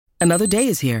Another day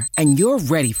is here, and you're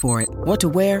ready for it. What to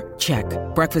wear? Check.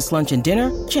 Breakfast, lunch, and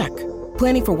dinner? Check.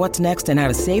 Planning for what's next and how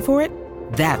to save for it?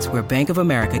 That's where Bank of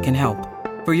America can help.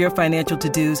 For your financial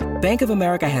to-dos, Bank of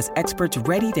America has experts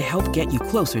ready to help get you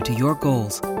closer to your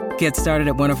goals. Get started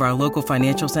at one of our local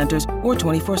financial centers or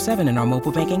 24/7 in our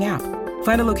mobile banking app.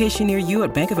 Find a location near you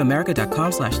at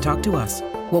bankofamerica.com/talktous.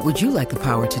 What would you like the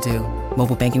power to do?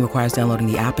 Mobile banking requires downloading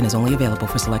the app and is only available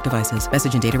for select devices.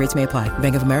 Message and data rates may apply.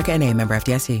 Bank of America N.A., member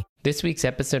FDIC. This week's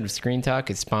episode of Screen Talk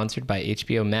is sponsored by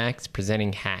HBO Max,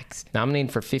 presenting Hacks,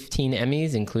 nominated for 15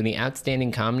 Emmys, including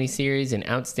Outstanding Comedy Series and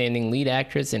Outstanding Lead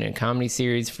Actress in a Comedy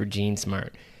Series for Jean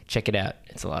Smart. Check it out.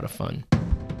 It's a lot of fun.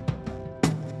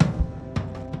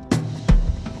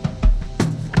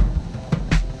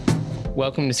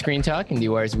 Welcome to Screen Talk,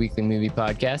 IndieWire's weekly movie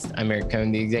podcast. I'm Eric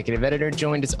Cohn, the executive editor,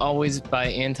 joined as always by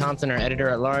Ann Thompson, our editor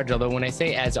at large. Although when I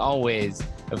say as always,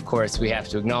 of course, we have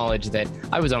to acknowledge that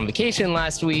I was on vacation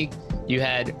last week. You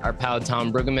had our pal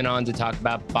Tom Brueggemann on to talk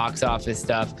about box office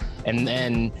stuff. And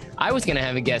then I was going to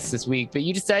have a guest this week, but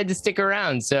you decided to stick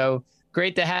around. So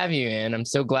great to have you, Ann. I'm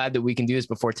so glad that we can do this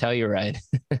before Telluride.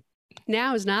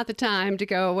 Now is not the time to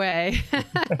go away.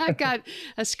 I've got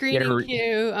a screening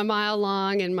queue a mile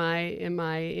long in my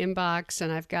inbox,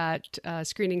 and I've got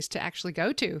screenings to actually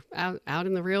go to out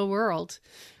in the real world.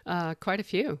 Quite a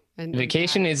few. And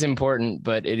vacation is important,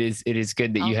 but it is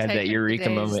good that you had that eureka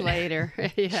moment later.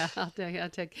 Yeah, I'll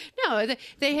take. No,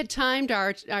 they had timed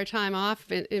our time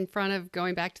off in front of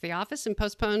going back to the office and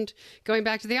postponed going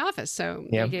back to the office. So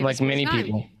yeah, like many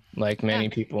people.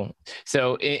 People.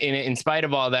 So in spite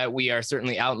of all that, we are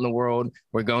certainly out in the world.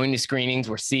 We're going to screenings.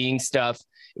 We're seeing stuff.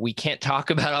 We can't talk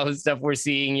about all the stuff we're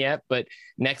seeing yet, but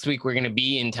next week we're going to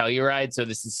be in Telluride. So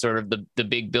this is sort of the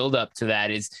big buildup to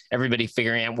that, is everybody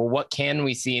figuring out, well, what can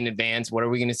we see in advance? What are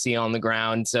we going to see on the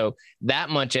ground? So that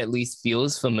much at least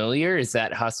feels familiar, is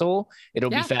that hustle. It'll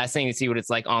be fascinating to see what it's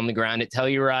like on the ground at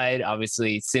Telluride.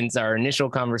 Obviously, since our initial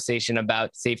conversation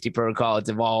about safety protocol, it's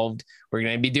evolved. We're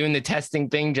going to be doing the testing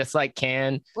thing just like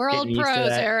Cannes. We're old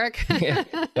pros, Eric.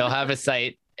 They'll have a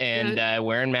site and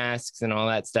wearing masks and all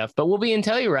that stuff. But we'll be in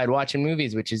Telluride watching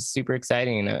movies, which is super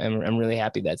exciting. And I'm really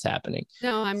happy that's happening.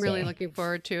 No, I'm really looking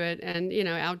forward to it. And,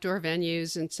 outdoor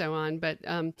venues and so on. But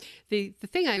the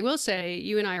thing I will say,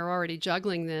 you and I are already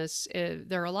juggling this.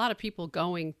 There are a lot of people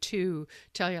going to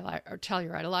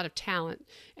Telluride, a lot of talent.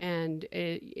 And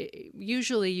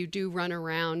usually you do run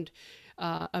around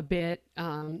a bit,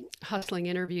 hustling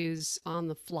interviews on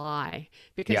the fly,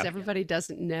 because everybody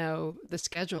doesn't know the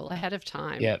schedule ahead of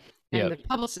time. And the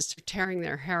publicists are tearing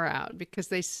their hair out because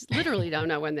they literally don't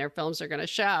know when their films are going to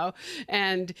show.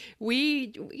 And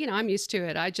I'm used to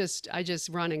it. I just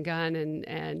run and gun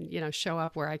and show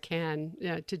up where I can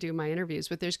to do my interviews.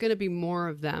 But there's going to be more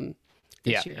of them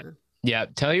this year. Yeah,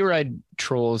 Telluride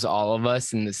trolls all of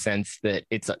us in the sense that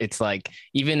it's like,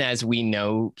 even as we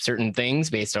know certain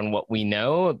things based on what we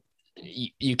know,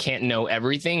 you can't know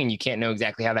everything, and you can't know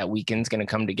exactly how that weekend's going to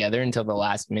come together until the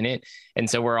last minute. And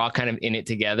so we're all kind of in it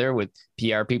together, with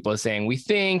PR people saying, we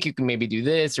think you can maybe do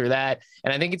this or that.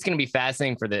 And I think it's going to be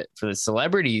fascinating for the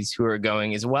celebrities who are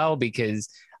going as well, because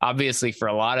obviously for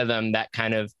a lot of them, that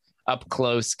kind of up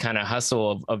close kind of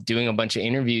hustle of doing a bunch of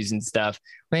interviews and stuff,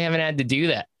 they haven't had to do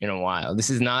that in a while.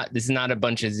 This is not a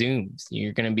bunch of Zooms.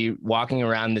 You're going to be walking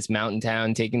around this mountain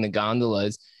town, taking the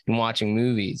gondolas and watching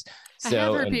movies. So, I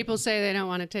have heard people say they don't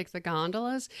want to take the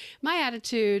gondolas. My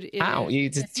attitude is,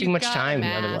 it's too much time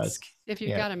otherwise. If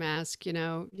you've got a mask,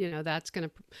 that's going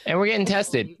to, and we're getting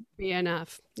tested, be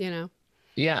enough,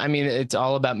 Yeah, I mean, it's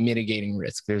all about mitigating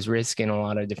risk. There's risk in a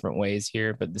lot of different ways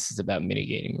here, but this is about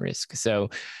mitigating risk. So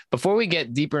before we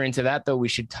get deeper into that, though, we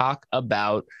should talk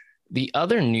about the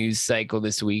other news cycle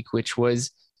this week, which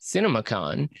was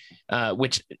CinemaCon,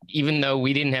 which, even though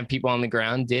we didn't have people on the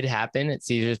ground, did happen at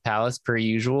Caesar's Palace per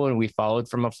usual, and we followed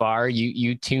from afar.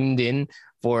 You tuned in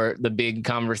for the big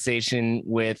conversation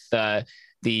with the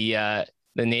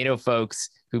NATO folks,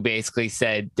 who basically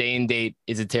said day and date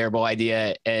is a terrible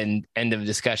idea and end of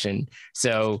discussion.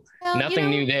 So nothing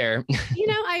new there.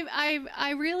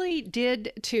 I really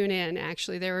did tune in.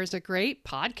 Actually, there was a great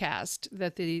podcast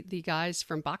that the guys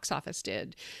from Box Office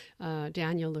did.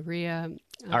 Daniel Laria,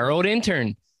 our old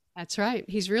intern. That's right.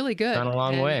 He's really good. Gone a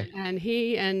long way. And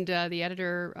he and the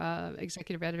editor,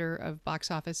 executive editor of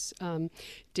Box Office,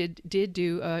 did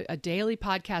do a daily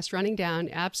podcast running down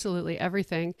absolutely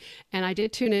everything. And I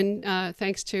did tune in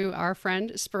thanks to our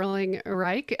friend Sperling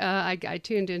Reich. I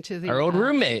tuned into our old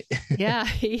roommate. Yeah,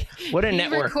 what a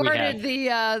network we have. He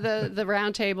recorded the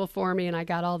round table for me, and I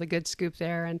got all the good scoop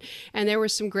there. And there were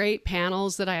some great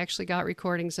panels that I actually got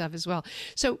recordings of as well.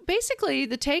 So basically,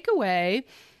 the takeaway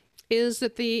is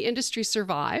that the industry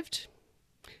survived.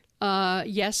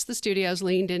 Yes, the studios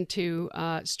leaned into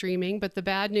streaming, but the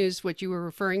bad news, what you were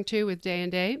referring to with Day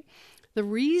and Date, the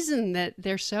reason that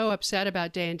they're so upset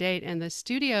about Day and Date, and the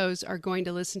studios are going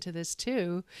to listen to this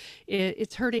too,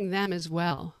 it's hurting them as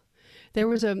well. There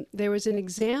was an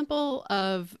example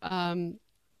of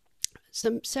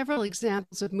several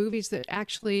examples of movies that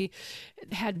actually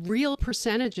had real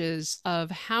percentages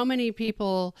of how many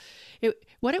people.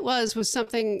 What it was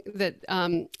something that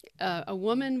a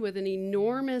woman with an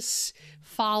enormous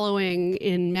following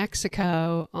in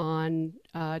Mexico on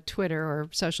Twitter or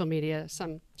social media,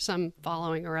 some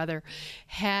following or other,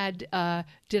 had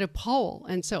did a poll,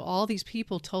 and so all these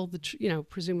people told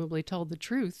presumably told the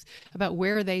truth about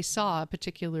where they saw a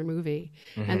particular movie,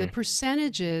 and the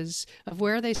percentages of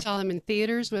where they saw them in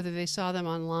theaters, whether they saw them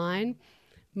online,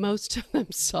 most of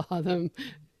them saw them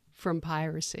from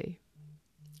piracy.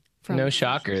 No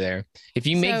shocker there. If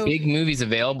you make big movies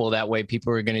available that way,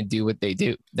 people are going to do what they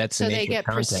do. That's the nature of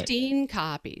content. So they get pristine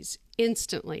copies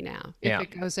instantly now if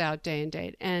it goes out Day and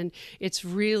Date. And it's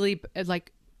really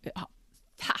like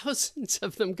thousands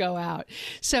of them go out.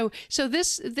 So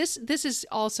this is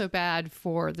also bad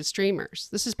for the streamers.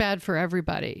 This is bad for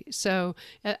everybody. So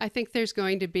I think there's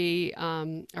going to be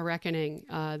a reckoning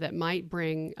that might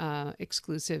bring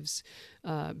exclusives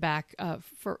back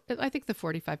for. I think the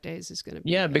 45 days is going to be.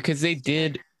 Yeah, because they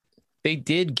did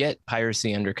get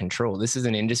piracy under control. This is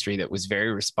an industry that was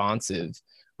very responsive.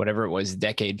 Whatever it was, a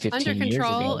decade, 15 years ago. Under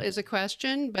control is a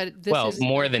question, but this is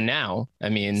more than now. I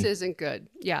mean, this isn't good.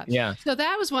 Yeah. Yeah. So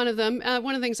that was one of them.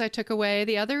 One of the things I took away.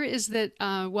 The other is that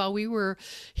while we were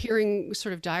hearing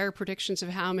sort of dire predictions of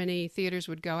how many theaters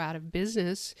would go out of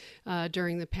business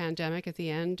during the pandemic, at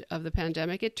the end of the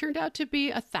pandemic, it turned out to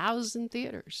be 1,000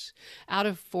 theaters out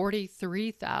of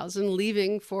 43,000,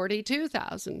 leaving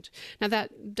 42,000. Now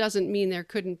that doesn't mean there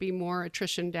couldn't be more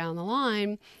attrition down the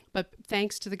line. But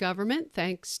thanks to the government,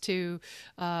 thanks to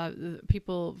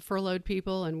people, furloughed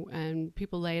people and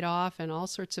people laid off, and all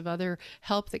sorts of other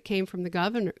help that came from the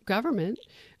government,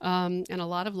 and a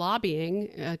lot of lobbying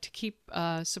to keep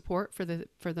support for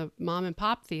the mom and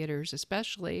pop theaters,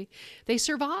 especially, they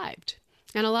survived.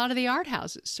 And a lot of the art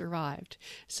houses survived.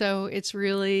 So it's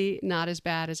really not as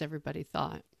bad as everybody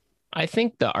thought. I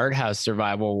think the art house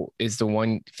survival is the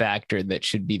one factor that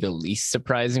should be the least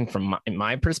surprising from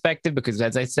my perspective, because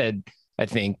as I said, I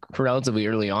think relatively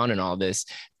early on in all this,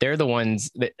 they're the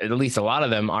ones that, at least a lot of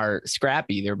them, are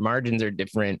scrappy. Their margins are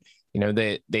different. You know,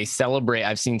 they celebrate.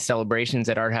 I've seen celebrations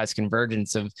at Art House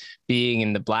Convergence of being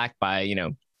in the black by,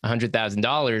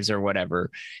 $100,000 or whatever.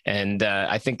 And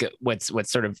I think what's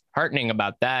sort of heartening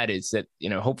about that is that,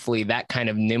 hopefully that kind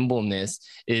of nimbleness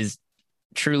is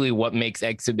truly what makes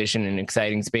exhibition an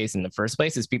exciting space in the first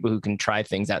place, is people who can try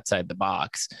things outside the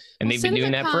box. And they've been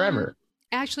doing that forever.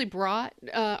 Actually brought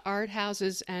art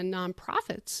houses and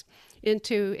nonprofits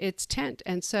into its tent.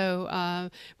 And so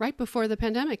right before the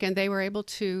pandemic, and they were able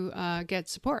to get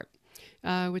support.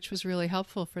 Which was really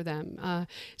helpful for them.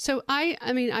 So I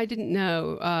didn't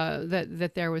know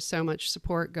that there was so much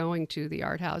support going to the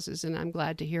art houses, and I'm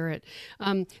glad to hear it.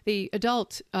 The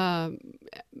adult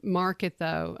market,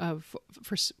 though,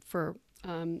 for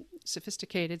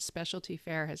sophisticated specialty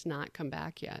fare has not come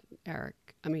back yet, Eric.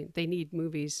 I mean, they need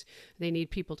movies. They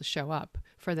need people to show up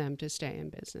for them to stay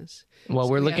in business. Well,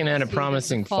 we're looking at a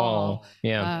promising fall.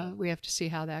 Yeah. We have to see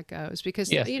how that goes,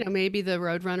 because, maybe the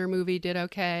Roadrunner movie did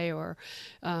okay,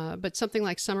 but something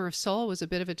like Summer of Soul was a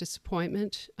bit of a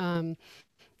disappointment. And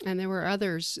there were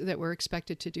others that were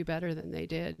expected to do better than they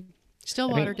did.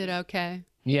 Stillwater did okay.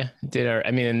 Yeah,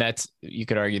 and that's, you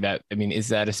could argue that, is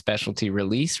that a specialty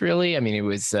release really? It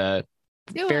was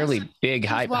fairly big,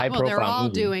 high profile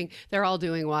movie. They're all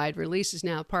doing wide releases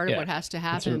now. Part of what has to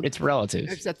happen, it's relative,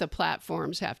 is that the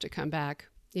platforms have to come back.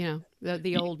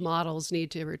 The old models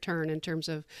need to return in terms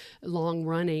of long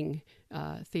running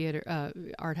theater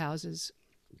art houses.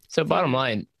 So bottom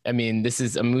line, this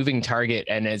is a moving target.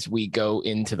 And as we go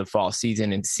into the fall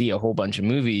season and see a whole bunch of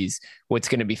movies, what's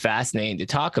going to be fascinating to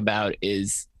talk about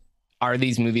is, are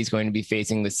these movies going to be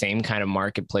facing the same kind of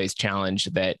marketplace challenge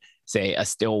that, say, a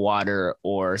Stillwater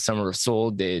or Summer of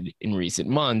Soul did in recent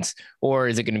months? Or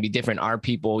is it going to be different? Are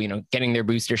people, getting their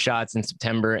booster shots in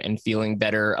September and feeling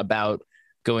better about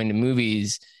going to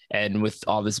movies? And with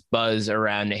all this buzz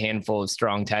around a handful of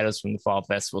strong titles from the fall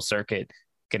festival circuit,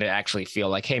 going to actually feel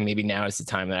like, hey, maybe now is the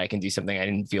time that I can do something I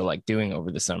didn't feel like doing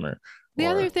over the summer. The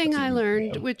other thing I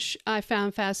learned, which I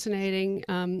found fascinating,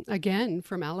 again,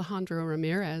 from Alejandro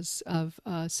Ramirez of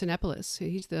Cinépolis.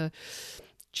 He's the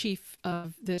chief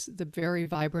of the very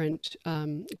vibrant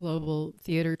global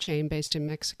theater chain based in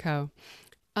Mexico.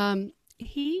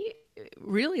 He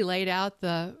really laid out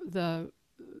the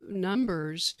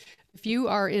numbers. If you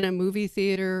are in a movie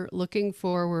theater looking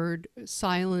forward,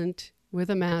 silent, with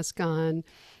a mask on,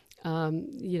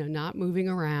 not moving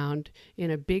around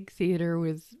in a big theater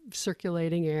with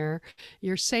circulating air,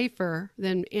 you're safer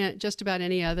than just about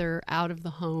any other out of the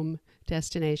home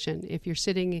destination. If you're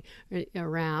sitting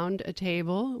around a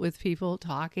table with people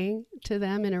talking to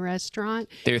them in a restaurant,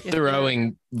 they're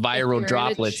throwing viral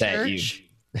droplets at you.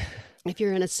 If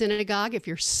you're in a synagogue, if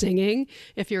you're singing,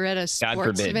 if you're at a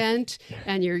sports event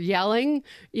and you're yelling,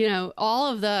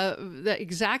 all of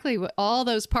all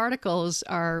those particles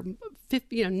are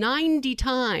 90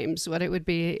 times what it would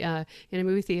be in a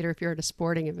movie theater if you're at a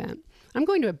sporting event. I'm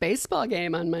going to a baseball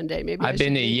game on Monday. Maybe I've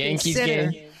been to a Yankees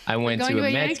game. I went to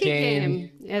a Mets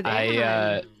game.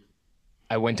 I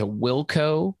went to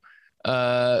Wilco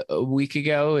a week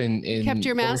ago. And kept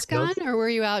your mask on, or were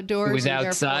you outdoors? It was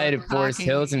outside of Forest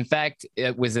Hills. In fact,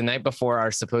 it was the night before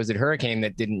our supposed hurricane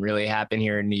that didn't really happen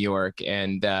here in New York,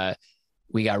 and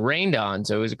we got rained on.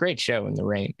 So it was a great show in the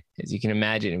rain. As you can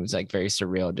imagine, it was like very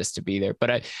surreal just to be there.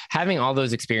 But having all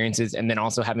those experiences, and then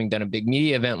also having done a big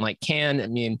media event like Cannes, I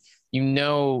mean,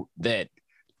 that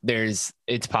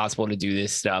it's possible to do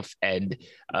this stuff and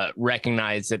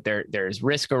recognize that there's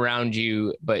risk around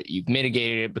you, but you've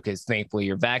mitigated it because thankfully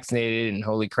you're vaccinated, and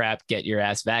holy crap, get your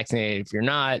ass vaccinated if you're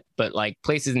not. But like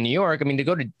places in New York, I mean, to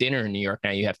go to dinner in New York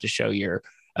now, you have to show your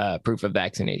proof of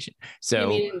vaccination. So you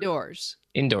mean indoors?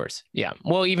 Indoors. Yeah.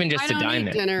 Well, even just to dine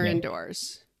there. Dinner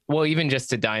indoors. Well, even just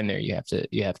to dine there, you have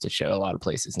to show a lot of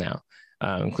places now.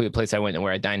 Including a place I went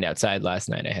where I dined outside last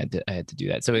night. I had to do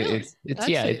that. So really?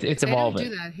 it's evolving. They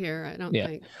don't do that here, I don't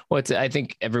think. Well, I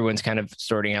think everyone's kind of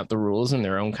sorting out the rules in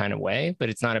their own kind of way, but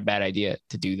it's not a bad idea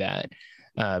to do that.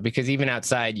 Because even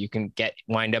outside you can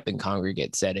wind up in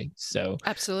congregate settings. So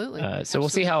absolutely. We'll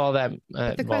see how all that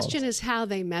the question is how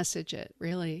they message it,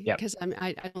 really. Yep. Because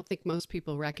I don't think most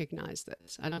people recognize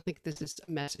this. I don't think this is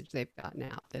a message they've gotten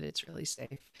out that it's really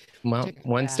safe. Well,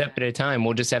 one step at a time.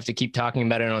 We'll just have to keep talking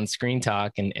about it on Screen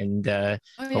Talk, and that's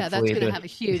going to have a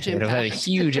huge impact. It'll have a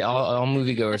huge. All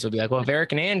moviegoers will be like, well, if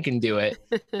Eric and Ann can do it,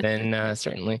 then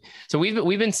certainly. So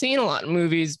we've been seeing a lot of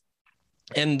movies.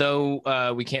 And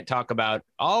though we can't talk about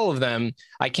all of them,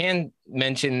 I can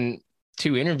mention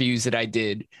 2 interviews that I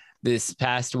did this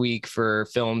past week for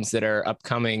films that are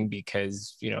upcoming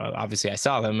because, obviously I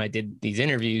saw them. I did these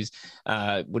interviews,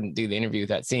 wouldn't do the interview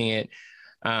without seeing it.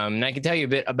 And I can tell you a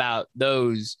bit about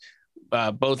those,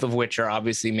 both of which are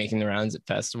obviously making the rounds at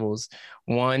festivals.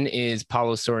 One is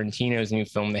Paolo Sorrentino's new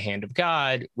film, The Hand of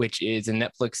God, which is a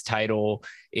Netflix title.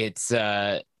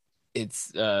 And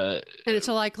it's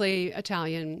a likely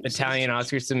Italian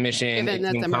Oscar submission. Given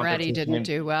that the Moretti didn't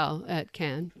do well at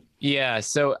Cannes. Yeah,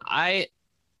 so I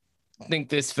think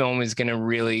this film is going to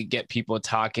really get people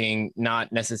talking,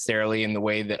 not necessarily in the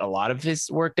way that a lot of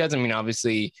his work does. I mean,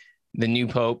 obviously, the new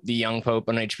Pope, the young Pope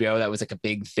on HBO, that was like a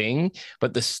big thing.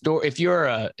 But the story, if you're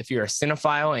a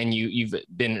cinephile and you've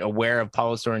been aware of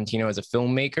Paolo Sorrentino as a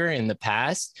filmmaker in the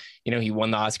past, he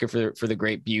won the Oscar for The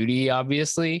Great Beauty,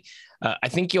 obviously. I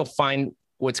think you'll find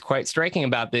what's quite striking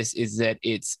about this is that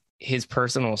it's his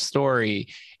personal story,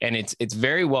 and it's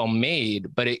very well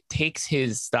made, but it takes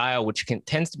his style, which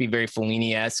tends to be very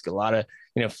Fellini-esque, a lot of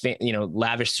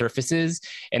lavish surfaces,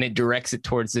 and it directs it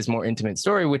towards this more intimate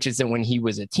story, which is that when he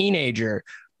was a teenager,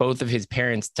 both of his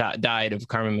parents died of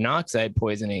carbon monoxide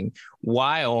poisoning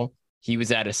while he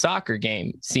was at a soccer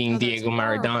game seeing Diego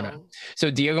Maradona. So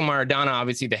Diego Maradona,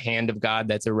 obviously the hand of God,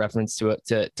 that's a reference to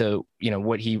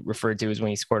what he referred to as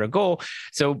when he scored a goal.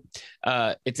 So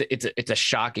it's a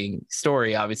shocking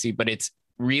story, obviously, but it's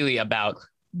really about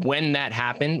when that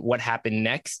happened, what happened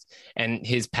next, and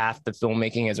his path to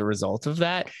filmmaking as a result of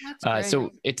that. So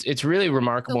it's really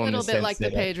remarkable. It's a little bit like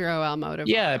the Pedro Almodovar.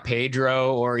 Yeah,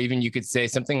 Pedro, or even you could say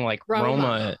something like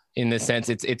Roma in the sense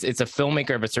it's a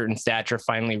filmmaker of a certain stature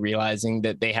finally realizing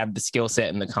that they have the skill set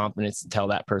and the confidence to tell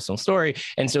that personal story.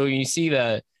 And so you see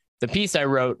the piece I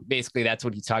wrote, basically that's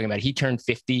what he's talking about. He turned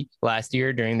 50 last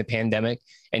year during the pandemic,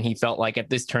 and he felt like at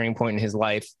this turning point in his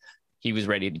life, he was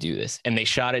ready to do this. And they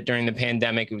shot it during the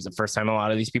pandemic. It was the first time a lot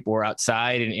of these people were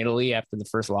outside in Italy after the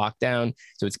first lockdown.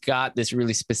 So it's got this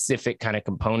really specific kind of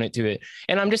component to it.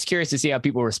 And I'm just curious to see how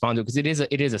people respond to it, because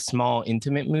it is a small,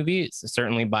 intimate movie. It's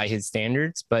certainly by his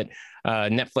standards, but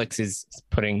Netflix is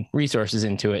putting resources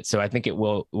into it. So I think it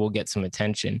will get some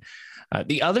attention.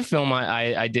 The other film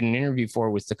I did an interview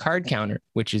for was The Card Counter,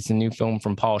 which is a new film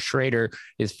from Paul Schrader,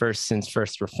 his first since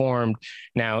First Reformed.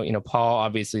 Now, Paul,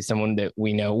 obviously someone that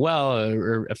we know well,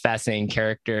 a fascinating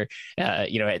character,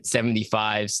 at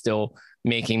 75, still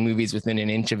making movies within an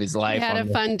inch of his life. We had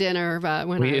a fun dinner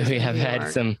when we have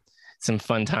had some some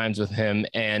fun times with him.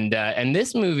 And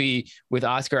this movie with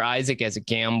Oscar Isaac as a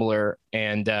gambler,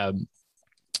 and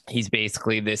he's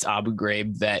basically this Abu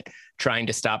Ghraib that trying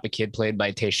to stop a kid played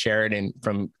by Tay Sheridan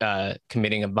from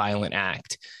committing a violent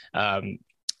act,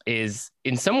 is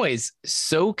in some ways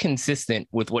so consistent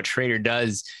with what Schrader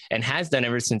does and has done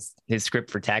ever since his script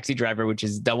for Taxi Driver, which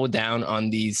is double down on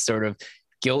these sort of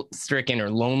guilt-stricken or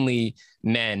lonely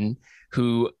men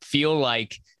who feel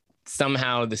like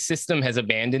somehow the system has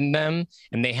abandoned them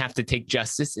and they have to take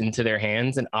justice into their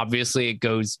hands. And obviously it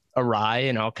goes awry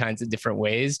in all kinds of different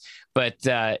ways. But,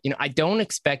 I don't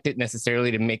expect it necessarily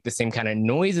to make the same kind of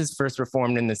noise as First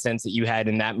Reformed, in the sense that you had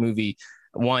in that movie,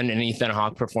 one, an Ethan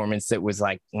Hawke performance that was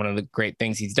like one of the great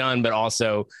things he's done, but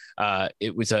also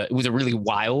it was a really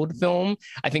wild film.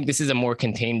 I think this is a more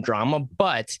contained drama,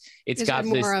 but it's got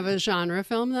this more of a genre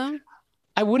film though.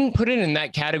 I wouldn't put it in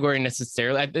that category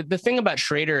necessarily. The thing about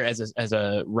Schrader as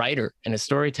a writer and a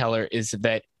storyteller is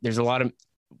that there's a lot of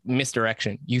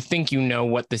misdirection. You think you know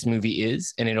what this movie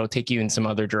is, and it'll take you in some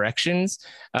other directions.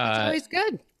 That's always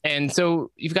good. And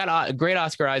so you've got a great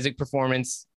Oscar Isaac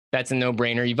performance. That's a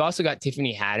no-brainer. You've also got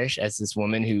Tiffany Haddish as this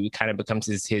woman who kind of becomes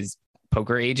his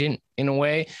poker agent in a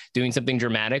way, doing something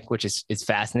dramatic, which is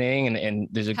fascinating. And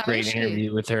there's a great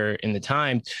interview with her in the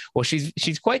Times. Well,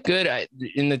 she's quite good.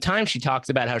 In the Times, she talks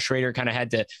about how Schrader kind of had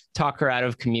to talk her out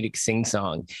of comedic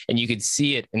sing-song, and you could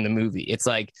see it in the movie. It's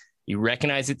like you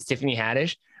recognize it's Tiffany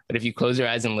Haddish, but if you close your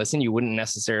eyes and listen, you wouldn't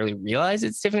necessarily realize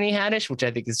it's Tiffany Haddish, which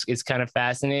I think is kind of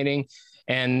fascinating.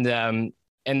 And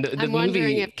I'm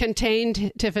wondering if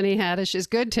contained Tiffany Haddish is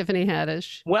good Tiffany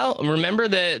Haddish. Well, remember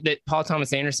that Paul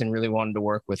Thomas Anderson really wanted to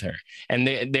work with her, and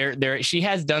she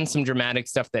has done some dramatic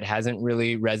stuff that hasn't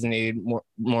really resonated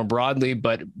more broadly,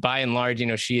 but by and large,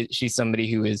 she's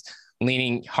somebody who is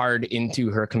leaning hard into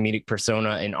her comedic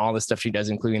persona and all the stuff she does,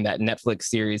 including that Netflix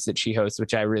series that she hosts,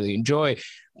 which I really enjoy.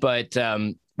 But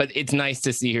it's nice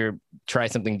to see her try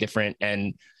something different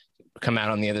and come out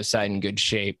on the other side in good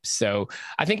shape. So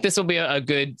I think this will be a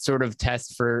good sort of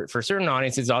test for certain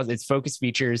audiences. It's focus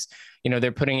features.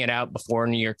 They're putting it out before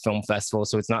New York Film Festival,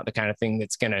 so it's not the kind of thing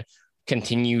that's going to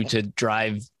continue to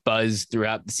drive buzz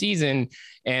throughout the season.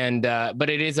 And but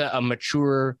it is a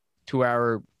mature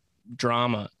 2-hour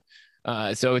drama.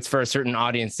 So it's for a certain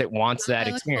audience that wants that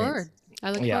experience. I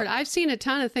look forward. I've seen a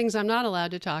ton of things I'm not allowed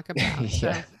to talk about.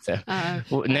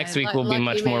 So, next week will be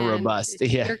much more robust.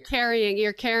 Yeah,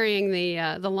 you're carrying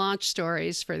the launch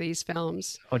stories for these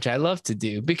films, which I love to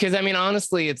do, because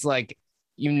honestly, it's like,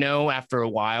 after a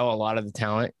while, a lot of the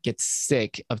talent gets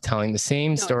sick of telling the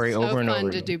same story over and over.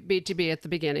 It's so fun to be at the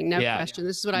beginning, no question.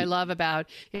 This is what I love about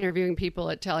interviewing people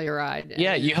at Telluride.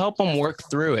 Yeah, you help them work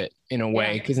through it in a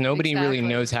way, because nobody really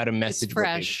knows how to message what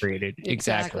they created.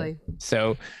 Exactly.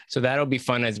 So that'll be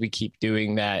fun as we keep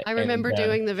doing that. I remember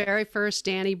doing the very first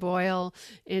Danny Boyle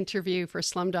interview for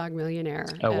Slumdog Millionaire.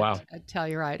 At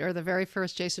Telluride, or the very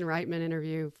first Jason Reitman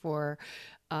interview for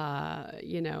Up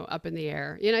in the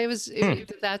Air.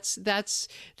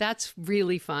 That's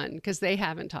really fun, because they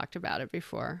haven't talked about it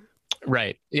before.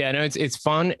 Right. Yeah, no, it's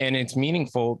fun and it's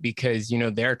meaningful, because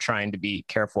they're trying to be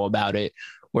careful about it.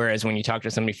 Whereas when you talk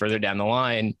to somebody further down the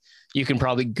line, you can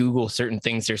probably Google certain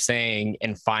things they're saying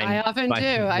and find. I often do.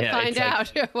 I find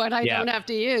out what I don't have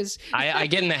to use. I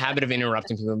get in the habit of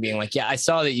interrupting people and being like, yeah, I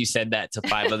saw that you said that to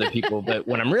 5 other people, but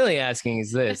what I'm really asking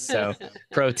is this. So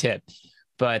pro tip.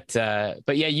 But yeah,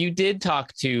 you did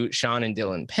talk to Sean and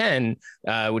Dylan Penn,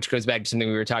 which goes back to something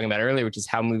we were talking about earlier, which is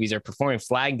how movies are performing.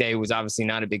 Flag Day was obviously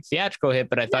not a big theatrical hit,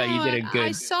 but I thought you did a good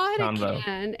I saw it combo.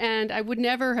 Again, and I would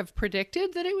never have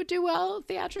predicted that it would do well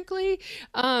theatrically.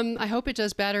 I hope it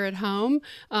does better at home.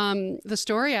 The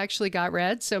story actually got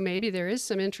read, so maybe there is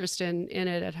some interest in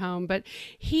it at home. But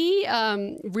he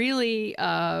really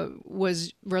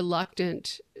was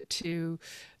reluctant to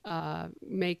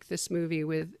make this movie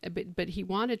but he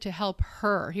wanted to help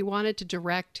her. He wanted to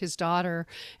direct his daughter,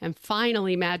 and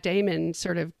finally Matt Damon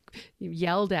sort of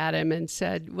yelled at him and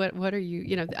said, what are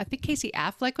you, I think Casey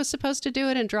Affleck was supposed to do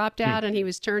it and dropped out, and he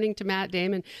was turning to Matt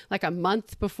Damon like a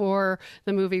month before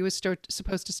the movie was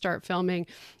supposed to start filming.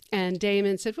 And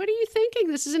Damon said, what are you thinking?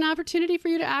 This is an opportunity for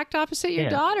you to act opposite your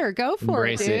daughter. Go for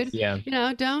Embrace it, dude. It.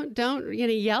 Yeah. Don't,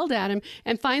 yelled at him.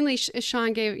 And finally,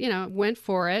 Sean went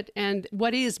for it. And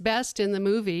what is best in the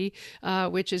movie,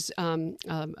 which is,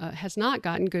 has not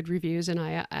gotten good reviews, and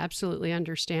I absolutely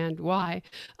understand why.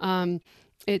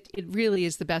 It really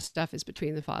is the best stuff is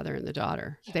between the father and the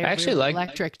daughter. They're actually really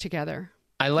electric together.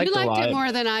 I liked it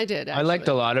more than I did. Actually. I liked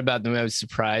a lot about them. I was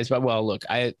surprised, but well, look,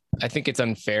 I think it's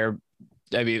unfair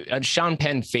I mean, Sean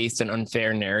Penn faced an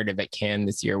unfair narrative at Cannes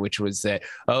this year, which was that,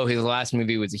 oh, his last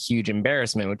movie was a huge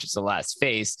embarrassment, which is The Last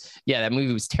Face. Yeah, that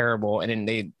movie was terrible. And then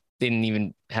they didn't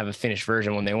even have a finished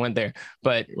version when they went there.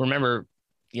 But remember,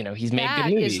 he's made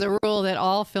good movies. That is the rule that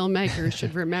all filmmakers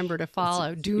should remember to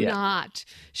follow. Do not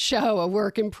show a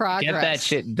work in progress. Get that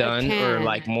shit done, or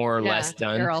like more or less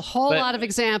done. There are a whole lot of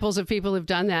examples of people who've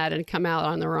done that and come out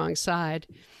on the wrong side.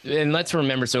 And let's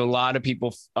remember, so a lot of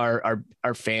people are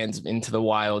fans of Into the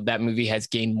Wild. That movie has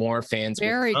gained more fans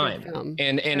Very with time. good film.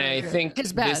 And I think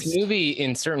this movie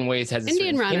in certain ways has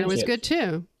Indian Runner was good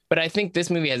too. But I think this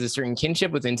movie has a certain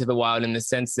kinship with Into the Wild in the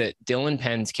sense that Dylan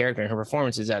Penn's character, and her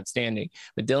performance is outstanding,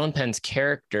 but Dylan Penn's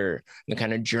character, the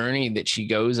kind of journey that she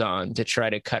goes on to try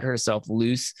to cut herself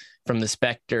loose from the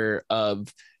specter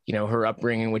of, her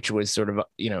upbringing, which was sort of,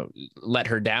 let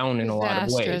her down in a lot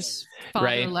of ways. Father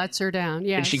right? lets her down.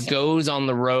 Yes. And she goes on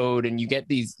the road, and you get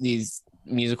these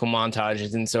musical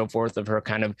montages and so forth of her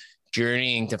kind of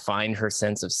journeying to find her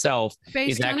sense of self.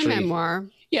 Based on a memoir.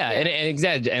 Yeah, and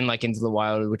exactly, and like Into the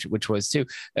Wild, which was too,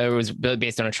 it was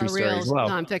based on a true story as well,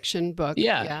 nonfiction book.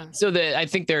 Yeah. So I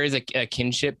think there is a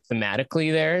kinship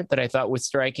thematically there that I thought was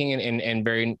striking and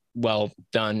very well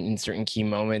done in certain key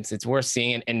moments. It's worth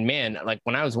seeing, and man, like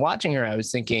when I was watching her, I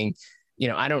was thinking,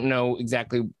 I don't know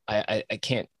exactly, I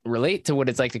can't relate to what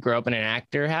it's like to grow up in an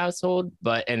actor household,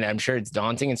 and I'm sure it's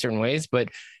daunting in certain ways, but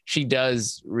she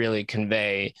does really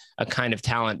convey a kind of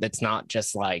talent that's not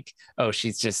just like, oh,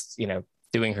 she's just,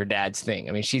 doing her dad's thing.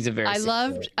 I mean, she's a very. I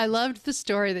loved the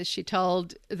story that she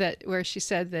told where she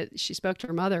said that she spoke to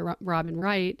her mother, Robin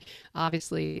Wright,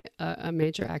 obviously a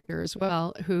major actor as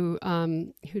well, who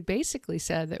basically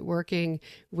said that working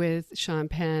with Sean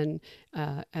Penn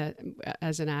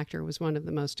as an actor was one of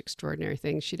the most extraordinary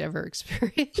things she'd ever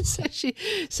experienced.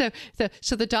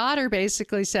 So the daughter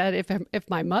basically said, if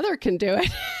my mother can do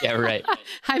it, yeah, right,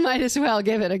 I might as well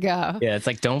give it a go. Yeah, it's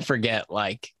like, don't forget,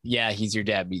 like, yeah, he's your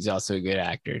dad, but he's also a good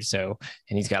actor. So,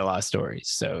 and he's got a lot of stories.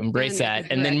 So embrace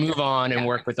that, and then move on and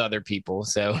work with other people.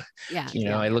 So,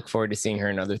 I look forward to seeing her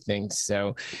in other things. So,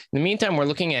 in the meantime, we're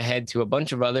looking ahead to a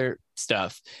bunch of other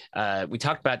stuff. We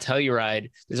talked about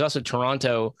Telluride. There's also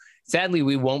Toronto. Sadly,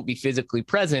 we won't be physically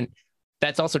present.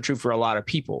 That's also true for a lot of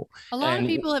people. A lot of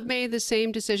people have made the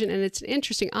same decision, and it's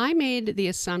interesting. I made the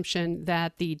assumption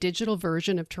that the digital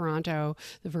version of Toronto,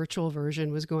 the virtual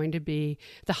version, was going to be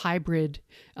the hybrid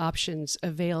options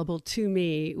available to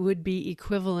me would be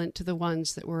equivalent to the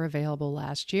ones that were available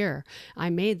last year.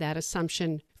 I made that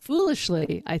assumption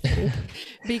foolishly, I think.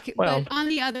 But on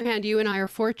the other hand, you and I are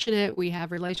fortunate. We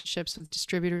have relationships with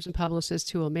distributors and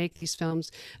publicists who will make these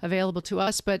films available to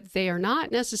us, but they are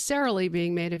not necessarily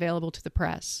being made available to the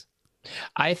press.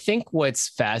 I think what's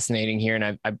fascinating here,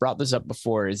 and I brought this up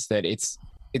before, is that it's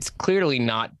clearly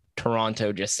not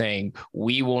Toronto just saying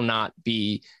we will not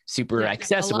be super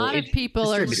accessible. A lot of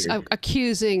people are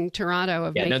accusing Toronto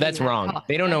of making that's wrong. Call.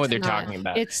 They don't know what they're talking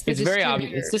about. It's very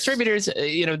obvious. It's distributors,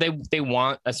 they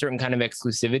want a certain kind of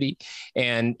exclusivity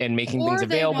and making things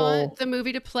available. They want the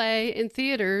movie to play in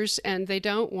theaters, and they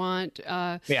don't want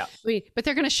but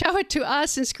they're going to show it to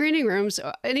us in screening rooms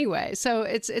anyway. So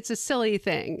it's a silly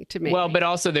thing to me. Well, but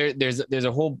also there's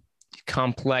a whole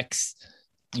complex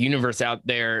universe out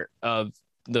there of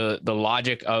the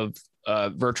logic of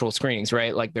virtual screenings,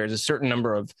 right? Like there's a certain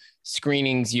number of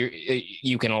screenings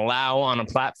you can allow on a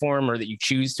platform or that you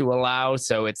choose to allow.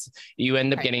 So you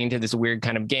end up getting into this weird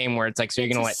kind of game where it's like, so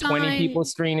you're going to let 20 people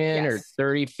screen in or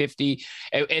 30, 50.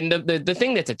 And the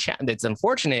thing that's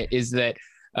unfortunate is that,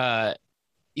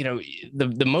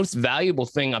 the most valuable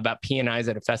thing about P&Is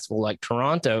at a festival like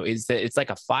Toronto is that it's like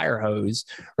a fire hose,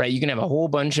 right? You can have a whole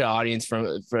bunch of audience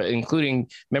from including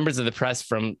members of the press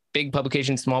from big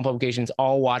publications, small publications,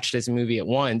 all watch this movie at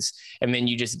once. And then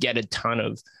you just get a ton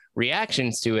of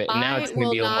reactions to it. And now it's going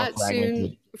to be a little more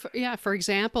fragmented. For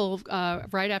example,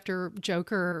 right after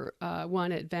Joker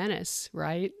won at Venice,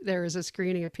 right, there was a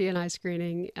screening, a P&I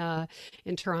screening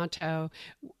in Toronto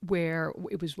where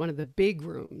it was one of the big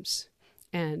rooms.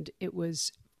 And it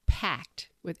was packed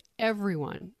with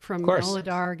everyone from Nola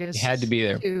Dargis had to be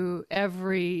there to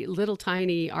every little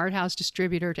tiny art house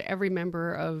distributor to every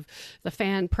member of the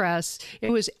fan press.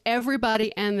 It was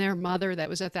everybody and their mother that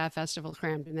was at that festival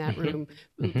crammed in that room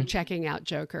checking out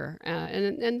Joker.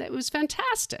 And it was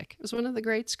fantastic. It was one of the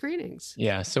great screenings.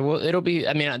 Yeah. So it'll be,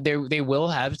 I mean, they will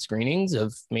have screenings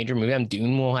of major movies.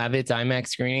 Dune will have its IMAX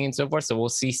screening and so forth. So we'll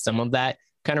see some of that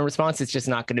kind of response. It's just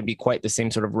not going to be quite the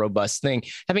same sort of robust thing.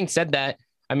 Having said that,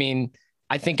 I mean,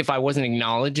 I think if I wasn't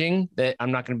acknowledging that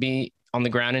I'm not going to be on the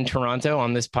ground in Toronto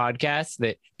on this podcast,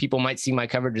 that people might see my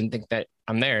coverage and think that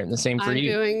I'm there. And the same for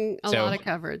you. I'm doing a lot of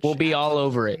coverage. We'll be all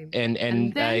over it. And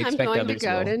then I expect I'm going others to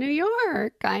go to New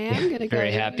York. I am going to go.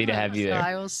 Very happy to have you there. So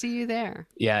I will see you there.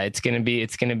 Yeah, it's going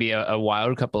to be a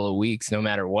wild couple of weeks, no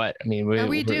matter what. I mean, are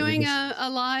we doing a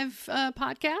live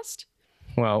podcast?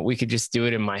 Well, we could just do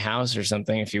it in my house or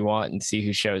something if you want and see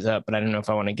who shows up. But I don't know if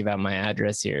I want to give out my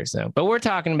address here. So, but we're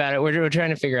talking about it. We're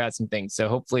trying to figure out some things. So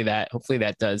hopefully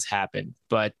that does happen.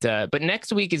 But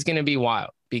next week is going to be wild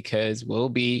because we'll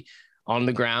be on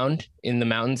the ground in the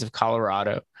mountains of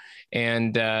Colorado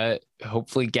and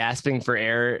hopefully gasping for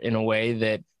air in a way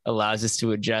that allows us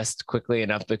to adjust quickly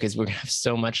enough because we're going to have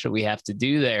so much that we have to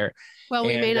do there. Well,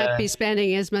 we may not be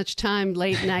spending as much time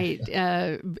late night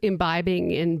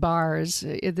imbibing in bars.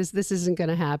 This isn't going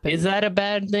to happen. Is that a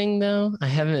bad thing, though?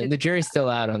 The jury's still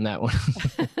out on that one.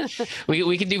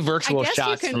 we could do virtual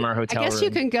shots from our hotel room. I guess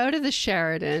you can go to the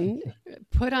Sheraton,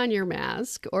 put on your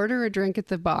mask, order a drink at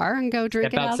the bar, and go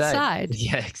drink it outside.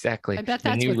 Yeah, exactly. I bet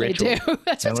that's what they do.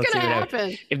 That's what's going to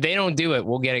happen. If they don't do it,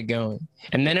 we'll get it going.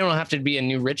 And then it'll have to be a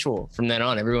new ritual from then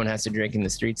on. Everyone has to drink in the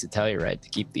streets at Telluride to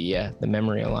keep the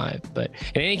memory alive. But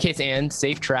in any case, Anne,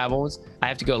 safe travels. I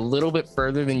have to go a little bit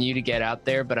further than you to get out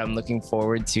there, but I'm looking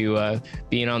forward to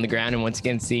being on the ground and once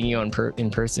again seeing you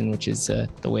in person, which is the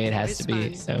way it has to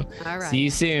be. So all right. See you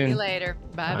soon. See you later.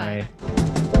 Bye-bye.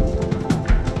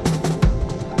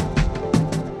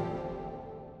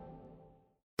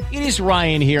 It is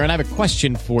Ryan here, and I have a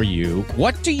question for you.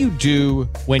 What do you do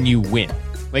when you win?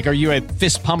 Like, are you a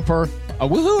fist pumper, a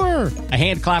woohooer, a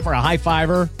hand clapper, a high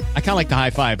fiver? I kind of like the high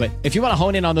five, but if you want to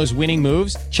hone in on those winning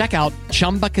moves, check out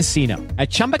Chumba Casino. At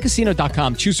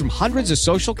ChumbaCasino.com, choose from hundreds of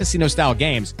social casino style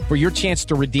games for your chance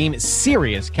to redeem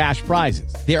serious cash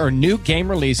prizes. There are new game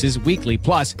releases weekly,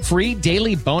 plus free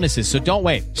daily bonuses. So don't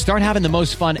wait. Start having the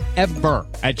most fun ever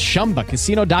at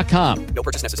ChumbaCasino.com. No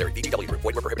purchase necessary. VGW Group.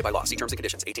 Void where prohibited by law. See terms and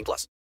conditions. 18+.